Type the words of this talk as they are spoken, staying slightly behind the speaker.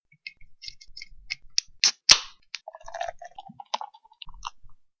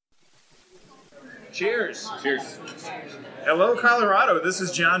Cheers. Cheers. Hello, Colorado. This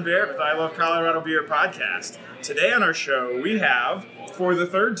is John Barrett with I Love Colorado Beer podcast. Today on our show, we have, for the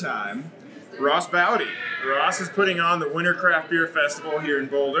third time, Ross Bowdy. Ross is putting on the Winter Craft Beer Festival here in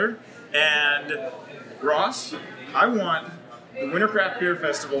Boulder. And Ross, I want the Winter Craft Beer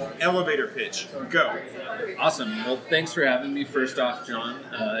Festival elevator pitch. Go. Awesome. Well, thanks for having me first off, John.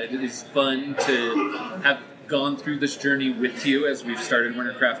 It is fun to have gone through this journey with you as we've started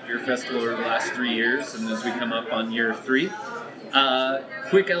Winter Craft Beer Festival over the last 3 years and as we come up on year 3.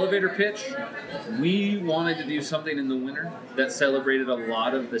 Quick elevator pitch. We wanted to do something in the winter that celebrated a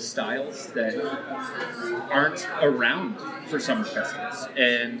lot of the styles that aren't around for summer festivals,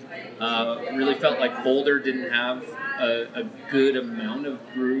 and really felt like Boulder didn't have a good amount of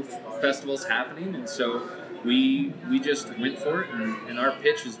brew festivals happening, and so we just went for it, and our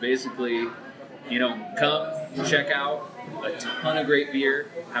pitch is basically, come check out a ton of great beer,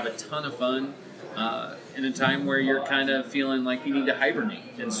 have a ton of fun, in a time where you're kind of feeling like you need to hibernate.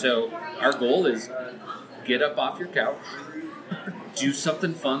 And so our goal is get up off your couch, do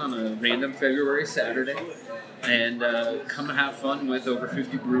something fun on a random February Saturday, and come and have fun with over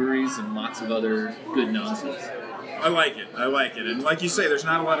 50 breweries and lots of other good nonsense. I like it. And like you say, there's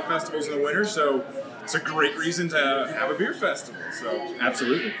not a lot of festivals in the winter, so it's a great reason to have a beer festival. So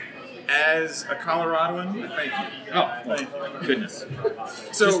Absolutely. As a Coloradoan, thank you. Oh, well, goodness.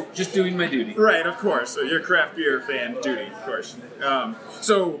 So just doing my duty. Right, of course. So you're a craft beer fan duty, of course.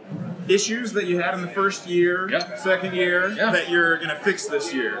 So issues that you had in the first year, second year, that you're going to fix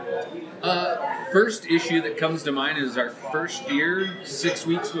this year? First issue that comes to mind is our first year, 6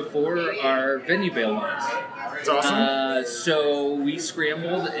 weeks before our venue bail launch. That's awesome. So we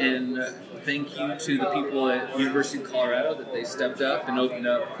scrambled, and thank you to the people at University of Colorado that they stepped up and opened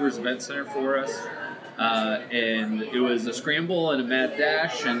up Coors Event Center for us. And it was a scramble and a mad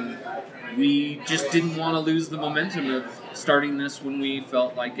dash, and we just didn't want to lose the momentum of starting this when we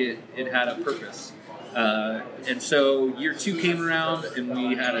felt like it had a purpose. And so year 2 came around, and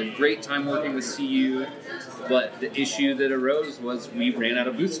we had a great time working with CU, but the issue that arose was we ran out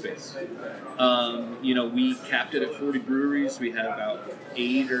of booth space. We capped it at 40 breweries. We had about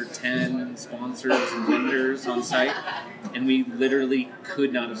 8 or 10 sponsors and vendors on site, and we literally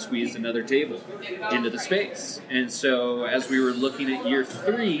could not have squeezed another table into the space. And so as we were looking at year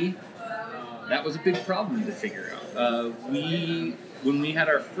 3, that was a big problem to figure out. When we had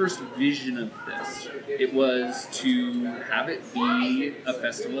our first vision of this, it was to have it be a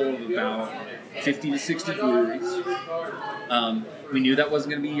festival of about 50 to 60 breweries. We knew that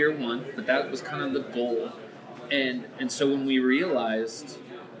wasn't going to be year 1, but that was kind of the goal. And so when we realized,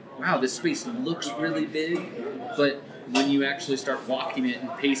 wow, this space looks really big, but when you actually start walking it and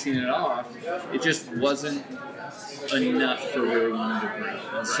pacing it off, it just wasn't enough for where we wanted to brew.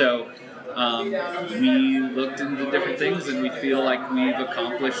 And so we looked into different things, and we feel like we've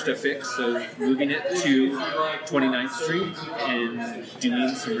accomplished a fix of moving it to 29th Street and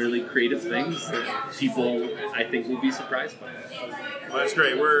doing some really creative things that people, I think, will be surprised by. Well, that's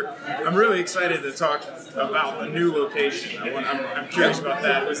great. I'm really excited to talk about the new location. I'm curious about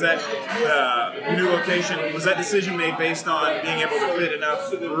that. Was that new location, was that decision made based on being able to fit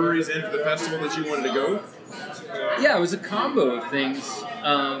enough breweries into the festival that you wanted to go? Yeah, it was a combo of things.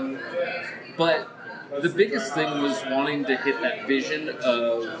 But the biggest thing was wanting to hit that vision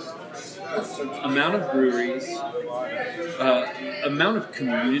of amount of breweries, amount of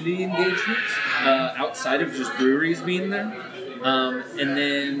community engagement outside of just breweries being there, and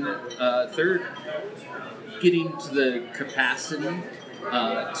then third, getting to the capacity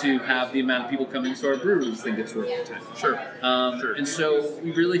to have the amount of people coming to our breweries think it's worth the time. Sure. And so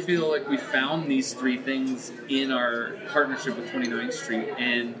we really feel like we found these 3 things in our partnership with 29th Street,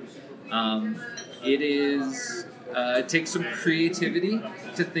 and it takes some creativity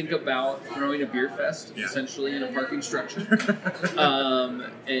to think about throwing a beer fest essentially in a parking structure,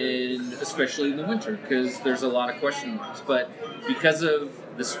 and especially in the winter because there's a lot of question marks. But because of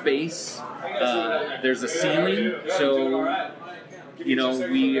the space, there's a ceiling, so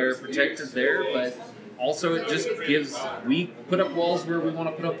we are protected there, but also it just we put up walls where we want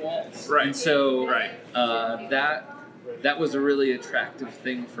to put up walls. Right. And so that was a really attractive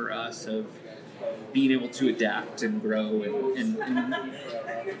thing for us of being able to adapt and grow, and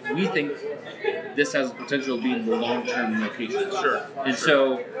we think this has the potential of being the long-term location. Sure. And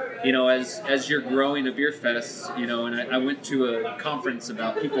so, as you're growing a beer fest, and I went to a conference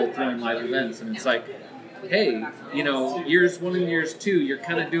about people throwing live events, and it's like, hey, years 1 and years 2, you're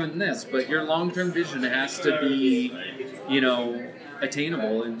kind of doing this, but your long-term vision has to be,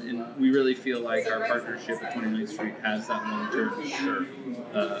 attainable, and we really feel like our partnership at 29th Street has that long-term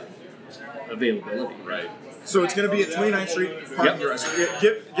availability. Right. So it's going to be at 29th Street Park and Restaurant.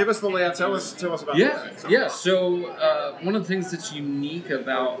 Give us the layout. Tell us about that. Yeah. So one of the things that's unique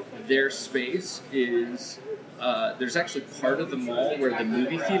about their space is there's actually part of the mall where the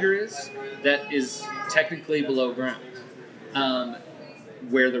movie theater is that is technically below ground.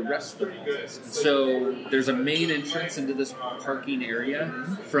 Where the restaurant is. So there's a main entrance into this parking area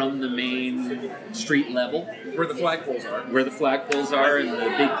from the main street level. Where the flagpoles are. Where the flagpoles are and the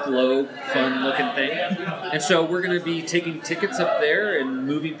big globe, fun-looking thing. And so we're going to be taking tickets up there and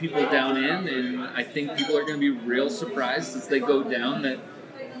moving people down in, and I think people are going to be real surprised as they go down that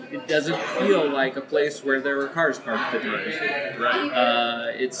it doesn't feel like a place where there were cars parked the day before.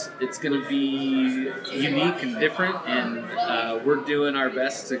 Right. It's going to be unique and different, and we're doing our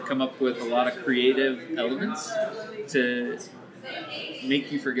best to come up with a lot of creative elements to make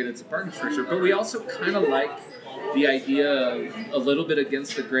you forget it's a parking structure. But we also kind of like the idea of a little bit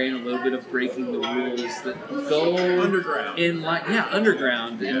against the grain, a little bit of breaking the rules that go underground. In line,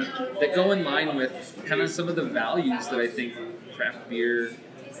 underground, and that go in line with kind of some of the values that I think craft beer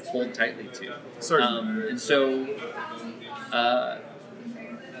hold tightly to. And so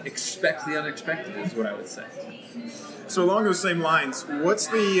expect the unexpected is what I would say. So along those same lines, what's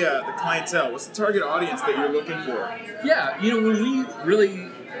the clientele? What's the target audience that you're looking for? Yeah, when we really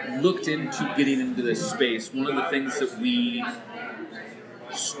looked into getting into this space, one of the things that we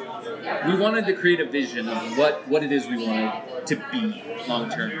wanted to create a vision of what it is we wanted to be long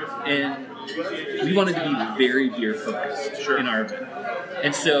term. And we wanted to be very beer focused in our event.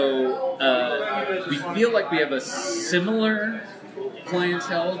 And so we feel like we have a similar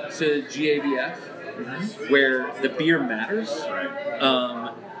clientele to GABF, where the beer matters.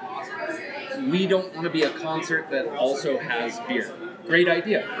 We don't want to be a concert that also has beer. Great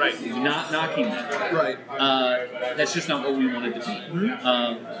idea. Right. Not knocking that. Right. That's just not what we wanted to be.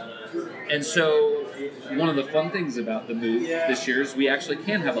 And so one of the fun things about the move this year is we actually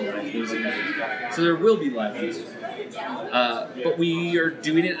can have a live music night. So there will be live music. But we are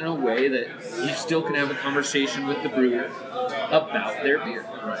doing it in a way that you still can have a conversation with the brewer about their beer.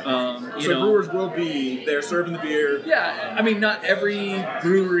 Brewers will be there serving the beer. Yeah, I mean, not every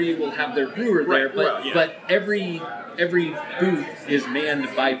brewery will have their brewer there, but every booth is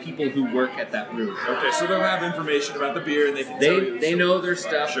manned by people who work at that brewery. Okay, so they'll have information about the beer and they can tell you. They know their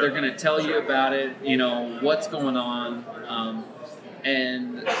stuff. Sure. They're going to tell you about it. What's going on,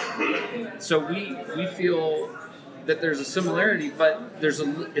 and so we feel that there's a similarity, but it's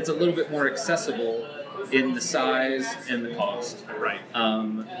a little bit more accessible in the size and the cost. Right.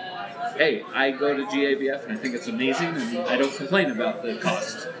 Hey, I go to GABF and I think it's amazing, and I don't complain about the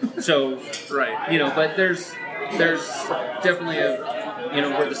cost. So, right. But there's definitely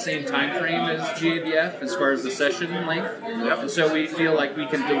we're the same time frame as GABF as far as the session length, and so we feel like we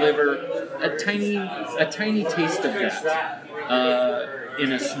can deliver a tiny taste of that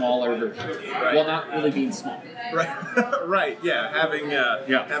in a smaller version, while not really being small. Right, right, yeah,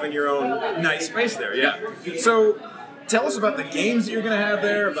 having your own nice space there, yeah. So, tell us about the games that you're going to have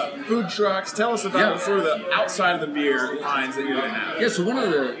there, about food trucks. Tell us about sort of the outside of the beer lines that you're going to have. Yeah, so one of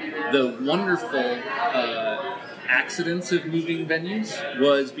the wonderful accidents of moving venues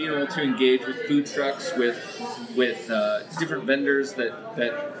was being able to engage with food trucks, with different vendors that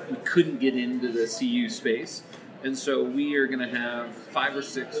we couldn't get into the CU space. And so we are going to have 5 or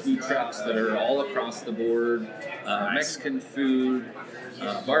 6 food trucks that are all across the board, Mexican food,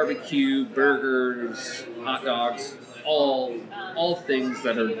 barbecue, burgers, hot dogs, all things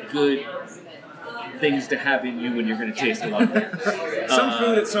that are good things to have in you when you're going to taste a lot of beer. Some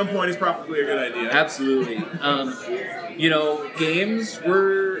food at some point is probably a good idea. Absolutely. Games,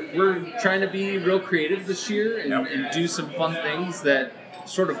 we're trying to be real creative this year and do some fun things that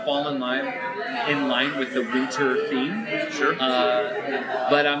sort of fall in line with the winter theme. Sure.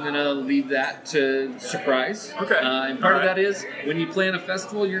 But I'm going to leave that to surprise. Okay. And part of that is when you plan a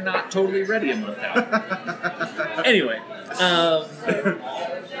festival, you're not totally ready a month out. Anyway.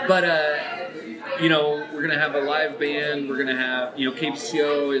 We're going to have a live band. We're going to have,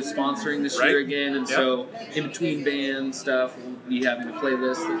 KPCO is sponsoring this year again. And so in between band stuff, we'll be having a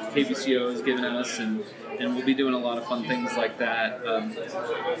playlist that KPCO has given us, and we'll be doing a lot of fun things like that.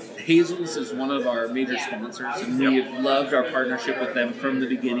 Hazel's is one of our major sponsors, and we have loved our partnership with them from the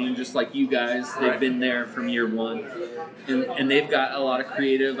beginning, just like you guys. They've been there from year one. And they've got a lot of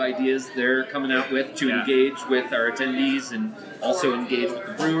creative ideas they're coming out with to engage with our attendees and also engage with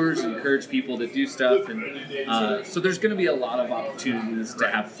the brewers and encourage people to do do stuff, and so there's going to be a lot of opportunities to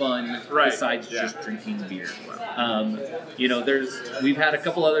have fun besides just drinking beer. We've had a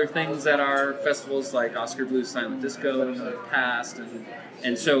couple other things at our festivals like Oscar Blues Silent Disco in the past,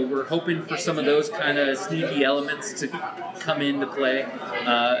 and so we're hoping for some of those kind of sneaky elements to come into play.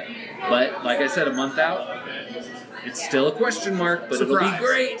 But like I said, a month out, it's still a question mark, but surprise. It'll be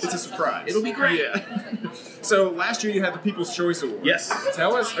great. It's a surprise. It'll be great. Yeah. So last year you had the People's Choice Award. Yes.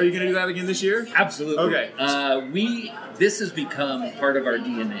 Tell us, are you going to do that again this year? Absolutely. Okay. This has become part of our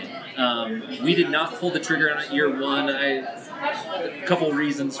DNA. We did not pull the trigger on it year one. A couple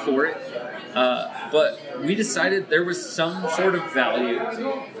reasons for it. But we decided there was some sort of value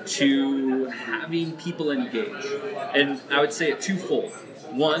to having people engage. And I would say it twofold.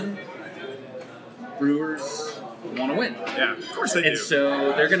 One, brewers want to win. Yeah, of course they do. And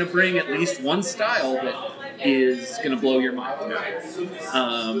so they're going to bring at least one style that is going to blow your mind.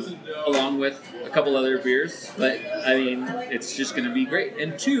 Along with a couple other beers. But, I mean, it's just going to be great.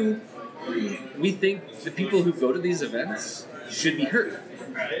 And two, we think the people who go to these events should be heard.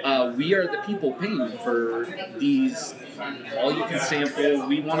 We are the people paying for these all-you-can sample.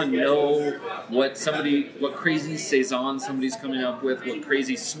 We want to know what crazy saison somebody's coming up with, what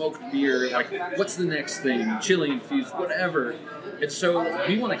crazy smoked beer, like what's the next thing, chili infused, whatever. And so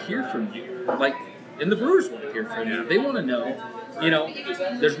we want to hear from you. And the brewers want to hear from you. They want to know.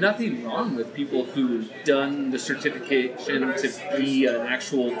 There's nothing wrong with people who've done the certification to be an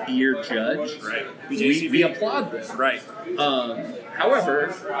actual beer judge. Right. We applaud them. Right.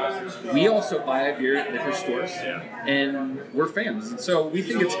 However, we also buy beer at liquor stores, and we're fans. And so we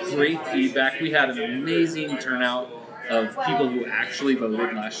think it's great feedback. We had an amazing turnout of people who actually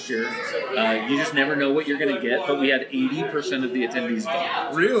voted last year. You just never know what you're going to get, but we had 80% of the attendees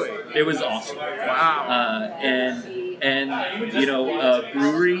vote. Really? It was awesome. Wow. A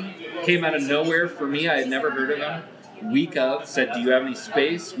brewery came out of nowhere for me. I had never heard of them. Week of said, "Do you have any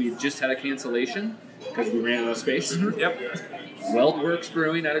space?" We had just had a cancellation because we ran out of space. Mm-hmm. Yep. Weldworks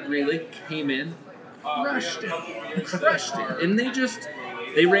Brewing out of Greeley came in, crushed it, and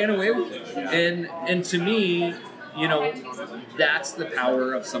they ran away with it. And to me, that's the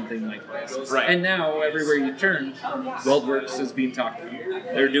power of something like this. Right. And now, everywhere you turn, Weldworks is being talked about.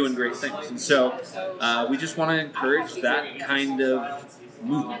 They're doing great things. And so we just want to encourage that kind of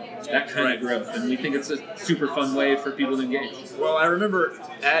movement, that kind of growth. And we think it's a super fun way for people to engage. Well, I remember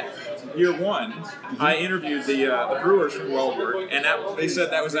at year one, I interviewed the brewers from Weldwork, and they said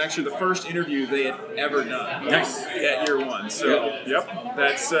that was actually the first interview they had ever done. Nice. At year one. So,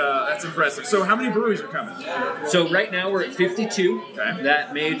 that's impressive. So how many breweries are coming? So right now we're at 52. Okay.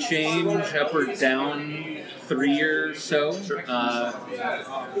 That may change up or down 3 or so. Sure.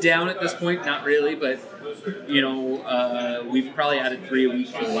 Down at this point, not really, but we've probably added 3 a week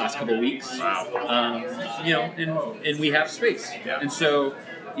for the last couple of weeks. Wow. And we have space. Yeah. And so,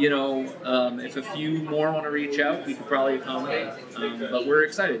 if a few more want to reach out, we could probably accommodate. But we're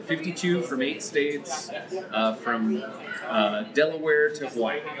excited. 52 from 8 states, from Delaware to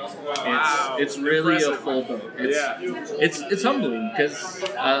Hawaii. Wow. It's really impressive. a full boat. It's humbling because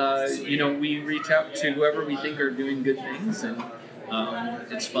we reach out to whoever we think are doing good things, and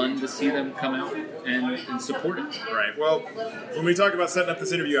it's fun to see them come out and support it. Right. Well, when we talk about setting up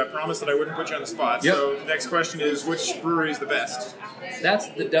this interview, I promised that I wouldn't put you on the spot. Yep. So the next question is, which brewery is the best? That's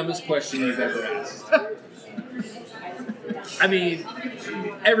the dumbest question you've ever asked. I mean,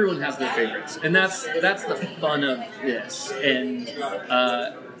 everyone has their favorites, and that's the fun of this. And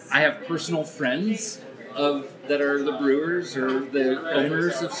I have personal friends that are the brewers or the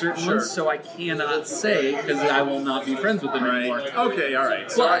owners of certain ones, so I cannot say because I will not be friends with them anymore. Okay, all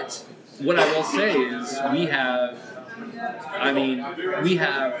right. But what I will say is we have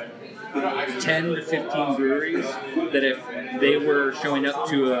 10 to 15 breweries that if they were showing up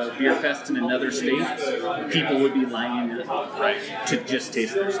to a beer fest in another state, people would be lining up to just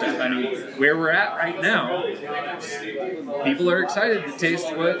taste their stuff. I mean, where we're at right now, people are excited to taste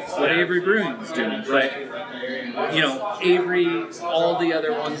what Avery Brewing is doing. But, Avery, all the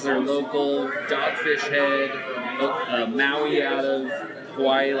other ones that are local, Dogfish Head, Maui out of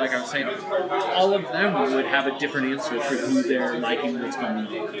Hawaii, like I was saying, all of them would have a different answer for who they're liking what's going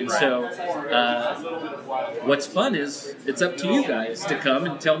on. And so what's fun is it's up to you guys to come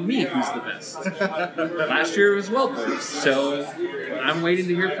and tell me who's the best. Last year it was Weldworks, so I'm waiting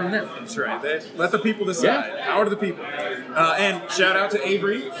to hear from them. That's right. Let the people decide. Power to the people. And shout out to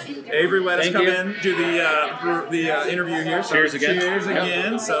Avery. Avery let us come in, do the interview here. So Cheers again. Cheers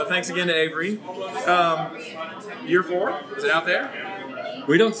again. So thanks again to Avery. Year 4, is it out there?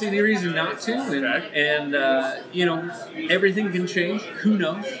 We don't see any reason not to, and everything can change. Who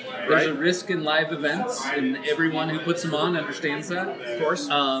knows? There's a risk in live events, and everyone who puts them on understands that. Of course.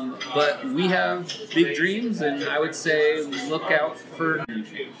 But we have big dreams, and I would say look out for new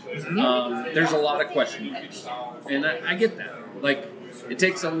change. There's a lot of question marks, and I get that. Like, it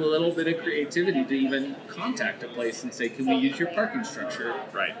takes a little bit of creativity to even contact a place and say, can we use your parking structure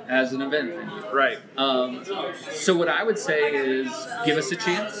as an event venue? Right. So what I would say is give us a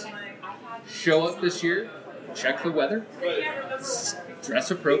chance. Show up this year. Check the weather.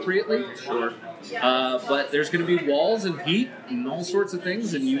 Dress appropriately. Sure. But there's going to be walls and heat and all sorts of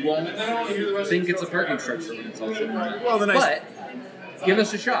things, and you won't think it's a parking structure when it's all said and done. Well, but give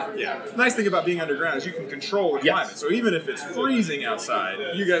us a shot. Yeah. The nice thing about being underground is you can control the climate. So even if it's freezing outside,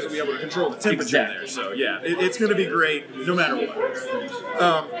 you guys will be able to control the temperature there. So yeah, it's going to be great no matter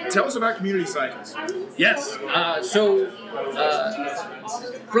what. Tell us about Community Cycles. Yes.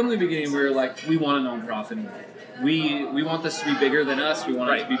 From the beginning, we were like, we want a nonprofit. We want this to be bigger than us. We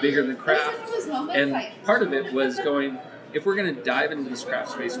want it to be bigger than craft. And part of it was going, if we're going to dive into this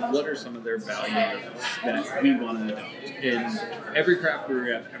craft space, what are some of their values that we want to adopt? And every craft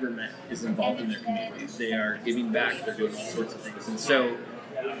brewery I've ever met is involved in their community. They are giving back. They're doing all sorts of things. And so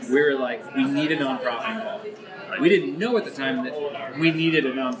we were like, we need a nonprofit involved. We didn't know at the time that we needed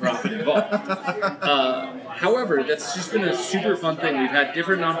a nonprofit involved. However, that's just been a super fun thing. We've had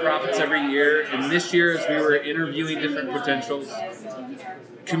different nonprofits every year, and this year, as we were interviewing different potentials,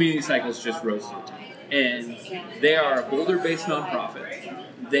 Community Cycles just rose to the top. And they are a Boulder-based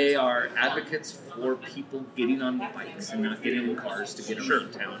nonprofit. They are advocates for people getting on bikes and not getting in cars to get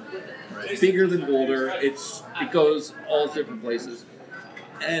around town. Bigger than Boulder. It goes all different places.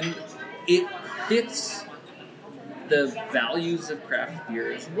 And it fits the values of craft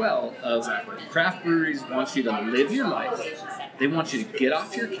beer as well. Craft breweries want you to live your life. They want you to get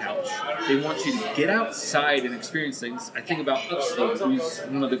off your couch. They want you to get outside and experience things. I think about Upslope, who's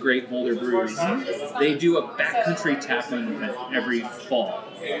one of the great Boulder breweries. They do a backcountry taproom event every fall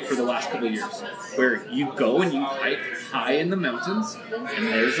for the last couple of years, where you go and you hike high in the mountains, and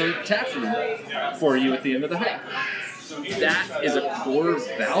there's a taproom for you at the end of the hike. That is a core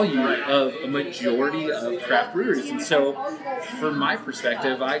value of a majority of craft breweries. And so, from my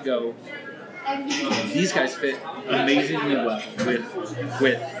perspective, I go, these guys fit amazingly well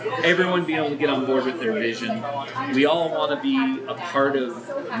with everyone being able to get on board with their vision. We all want to be a part of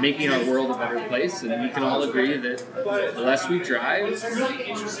making our world a better place, and we can all agree that the less we drive,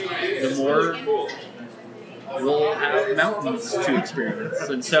 the more we'll have mountains to experience.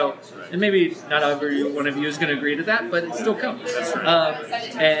 And so, and maybe not every one of you is going to agree to that, but it still counts.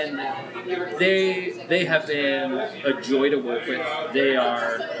 And they have been a joy to work with. They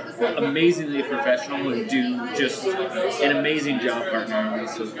are amazingly professional and do just an amazing job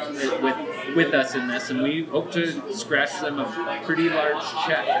partnering with us in this. And we hope to scratch them a pretty large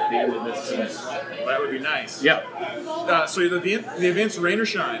check at the end of this. Well, that would be nice. Yeah. So the event's rain or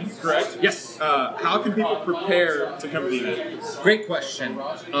shine, correct? Yes. How can people prepare to come to the event? Great question.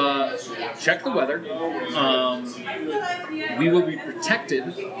 Check the weather. We will be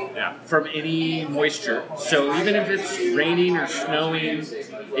protected from any moisture. So even if it's raining or snowing,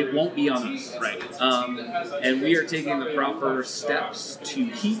 it won't be on us. Right. And we are taking the proper steps to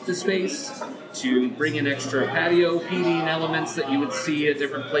heat the space, to bring in extra patio heating elements that you would see at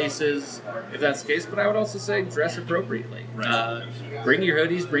different places, if that's the case. But I would also say dress appropriately. Right. Bring your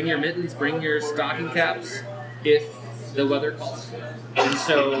hoodies, bring your mittens, bring your stocking caps if the weather calls. And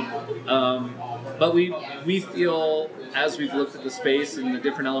so, but we feel, as we've looked at the space and the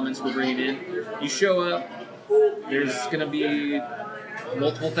different elements we're bringing in, you show up, there's going to be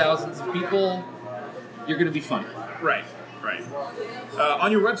multiple thousands of people, you're going to be fun. Right.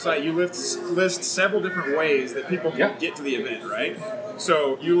 On your website, you list several different ways that people can get to the event, right?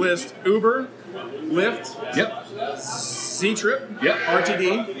 So you list Uber, Lyft, C-Trip,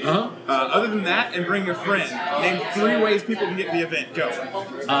 RTD. Other than that, and bring a friend. Name 3 ways people can get to the event. Go.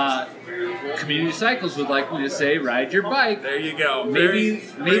 Community Cycles would like me to say, ride your bike. There you go. Maybe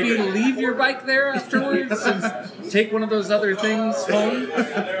leave your bike there afterwards and take one of those other things home.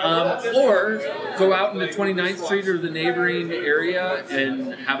 Or go out into 29th Street or the neighboring area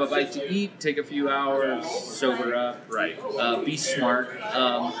and have a bite to eat, take a few hours, sober up, be smart.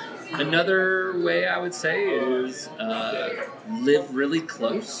 Another way I would say is live really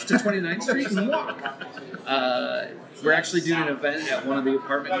close to 29th Street and walk. We're actually doing an event at one of the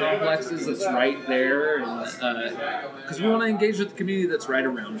apartment complexes that's right there, because we want to engage with the community that's right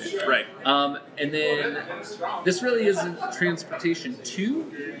around it. Right. And then this really isn't transportation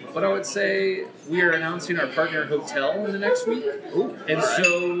too, but I would say we are announcing our partner hotel in the next week. Ooh. And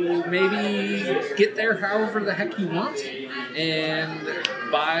so maybe get there however the heck you want and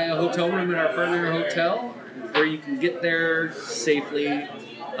buy a hotel room in our partner hotel where you can get there safely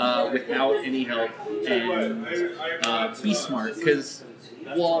without any help and be smart, because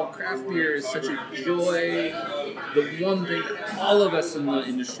while craft beer is such a joy, the one thing that all of us in the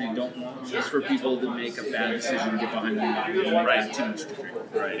industry don't want is for people to make a bad decision and get behind the wheel and Right. too much to drink.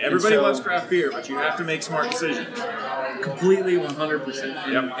 Right. Everybody loves craft beer, but you have to make smart decisions. Completely,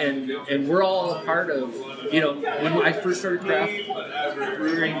 100%. And we're all a part of, when I first started craft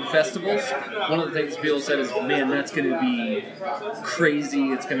brewing festivals, one of the things people said is, man, that's going to be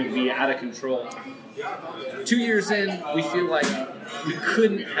crazy, it's going to be out of control. 2 years in, we feel like we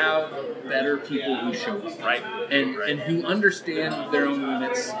couldn't have better people who show up, Right. and who understand their own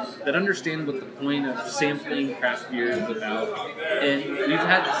limits, that understand what the point of sampling craft beer is about. And we've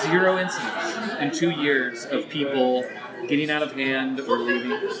had 0 incidents in 2 years of people getting out of hand or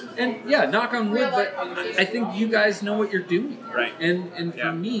leaving. And yeah, knock on wood, but I think you guys know what you're doing. Right. And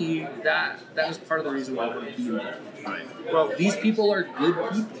for me, that was part of the reason why I wanted to be involved. Right. Well, These people are good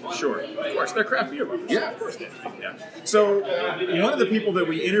people. sure. Of course, they're craft beer lovers. Yeah. Of course they are. Yeah. So, one of the people that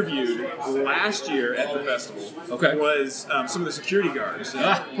we interviewed last year at the festival was some of the security guards,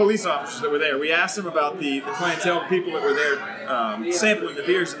 police officers that were there. We asked them about the clientele people that were there sampling the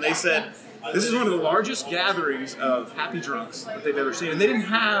beers, and they said, this is one of the largest gatherings of happy drunks that they've ever seen. And they didn't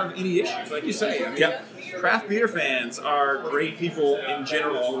have any issues, like you say. I mean, craft beer fans are great people in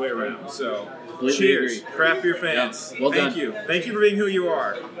general all the way around. So, cheers, craft beer fans. Yeah. Well Thank done. you. Thank you for being who you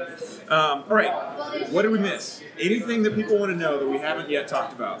are. All right, what did we miss? Anything that people want to know that we haven't yet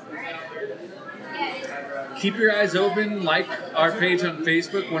talked about? Keep your eyes open. Like our page on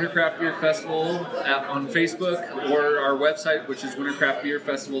Facebook, Winter Craft Beer Festival on Facebook, or our website, which is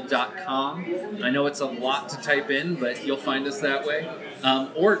wintercraftbeerfestival.com. I know it's a lot to type in, but you'll find us that way.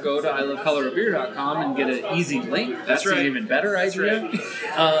 Or go to ilovecoloradobeer.com and get an easy link. That's right. an even better idea.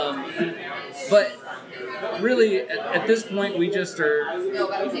 Right. But really, at this point, we just are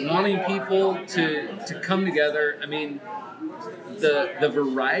wanting people to come together. I mean, the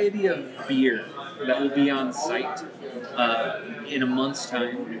variety of beer that will be on site in a month's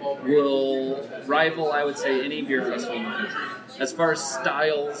time will rival, I would say, any beer festival in the country. As far as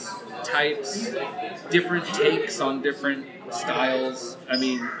styles, types, different takes on different styles, I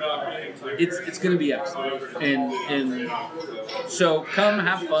mean, it's going to be excellent. And so come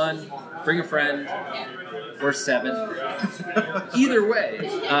have fun, bring a friend. Or 7. Either way.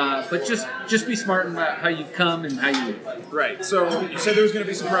 But just be smart about how you come and how you leave. Right. So you said there was going to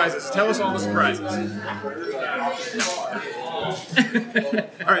be surprises. Tell us all the surprises.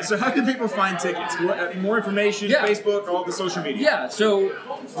 All right. So how can people find tickets? More information, Facebook, all the social media. Yeah. So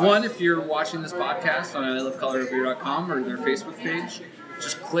one, if you're watching this podcast on ilovecoloradobeer.com or their Facebook page,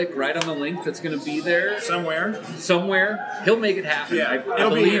 just click right on the link that's going to be there. Somewhere. He'll make it happen. Yeah, I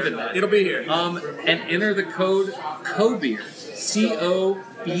it'll be believe here. in that. It'll be here. And enter the code COBEER, COBEER,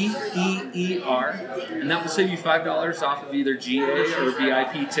 and that will save you $5 off of either GA or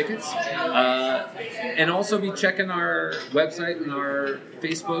VIP tickets. And also be checking our website and our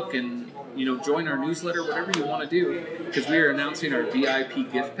Facebook and join our newsletter, whatever you want to do, because we are announcing our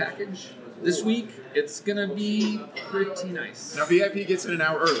VIP gift package. This week, it's going to be pretty nice. Now, VIP gets in an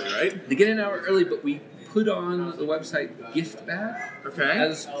hour early, right? They get in an hour early, but we put on the website gift bag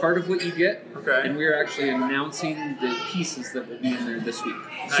as part of what you get. Okay. And we're actually announcing the pieces that will be in there this week.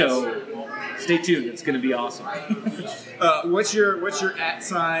 Nice. So stay tuned. It's going to be awesome. What's your @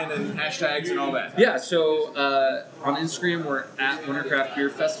 sign and hashtags and all that? Yeah, so on Instagram, we're at Wintercraft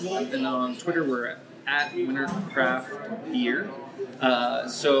Beer Festival. And on Twitter, we're at Wintercraft Beer.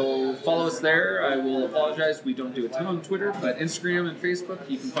 So follow us there. I will apologize, we don't do a ton on Twitter, but Instagram and Facebook,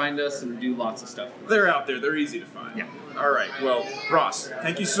 you can find us and do lots of stuff. They're out there. They're easy to find. Yeah. All right. Well, Ross,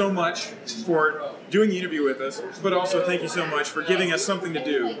 thank you so much for doing the interview with us, but also thank you so much for giving us something to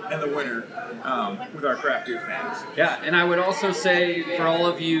do in the winter with our craft beer fans. Yeah, and I would also say for all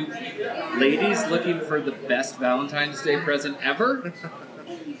of you ladies looking for the best Valentine's Day present ever,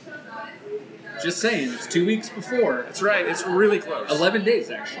 just saying, it's 2 weeks before. That's right. It's really close. 11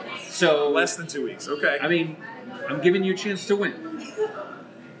 days, actually. So less than 2 weeks. Okay. I mean, I'm giving you a chance to win.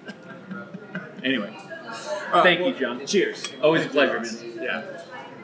 Anyway. Thank you, John. Cheers. Always a pleasure, man. Yeah.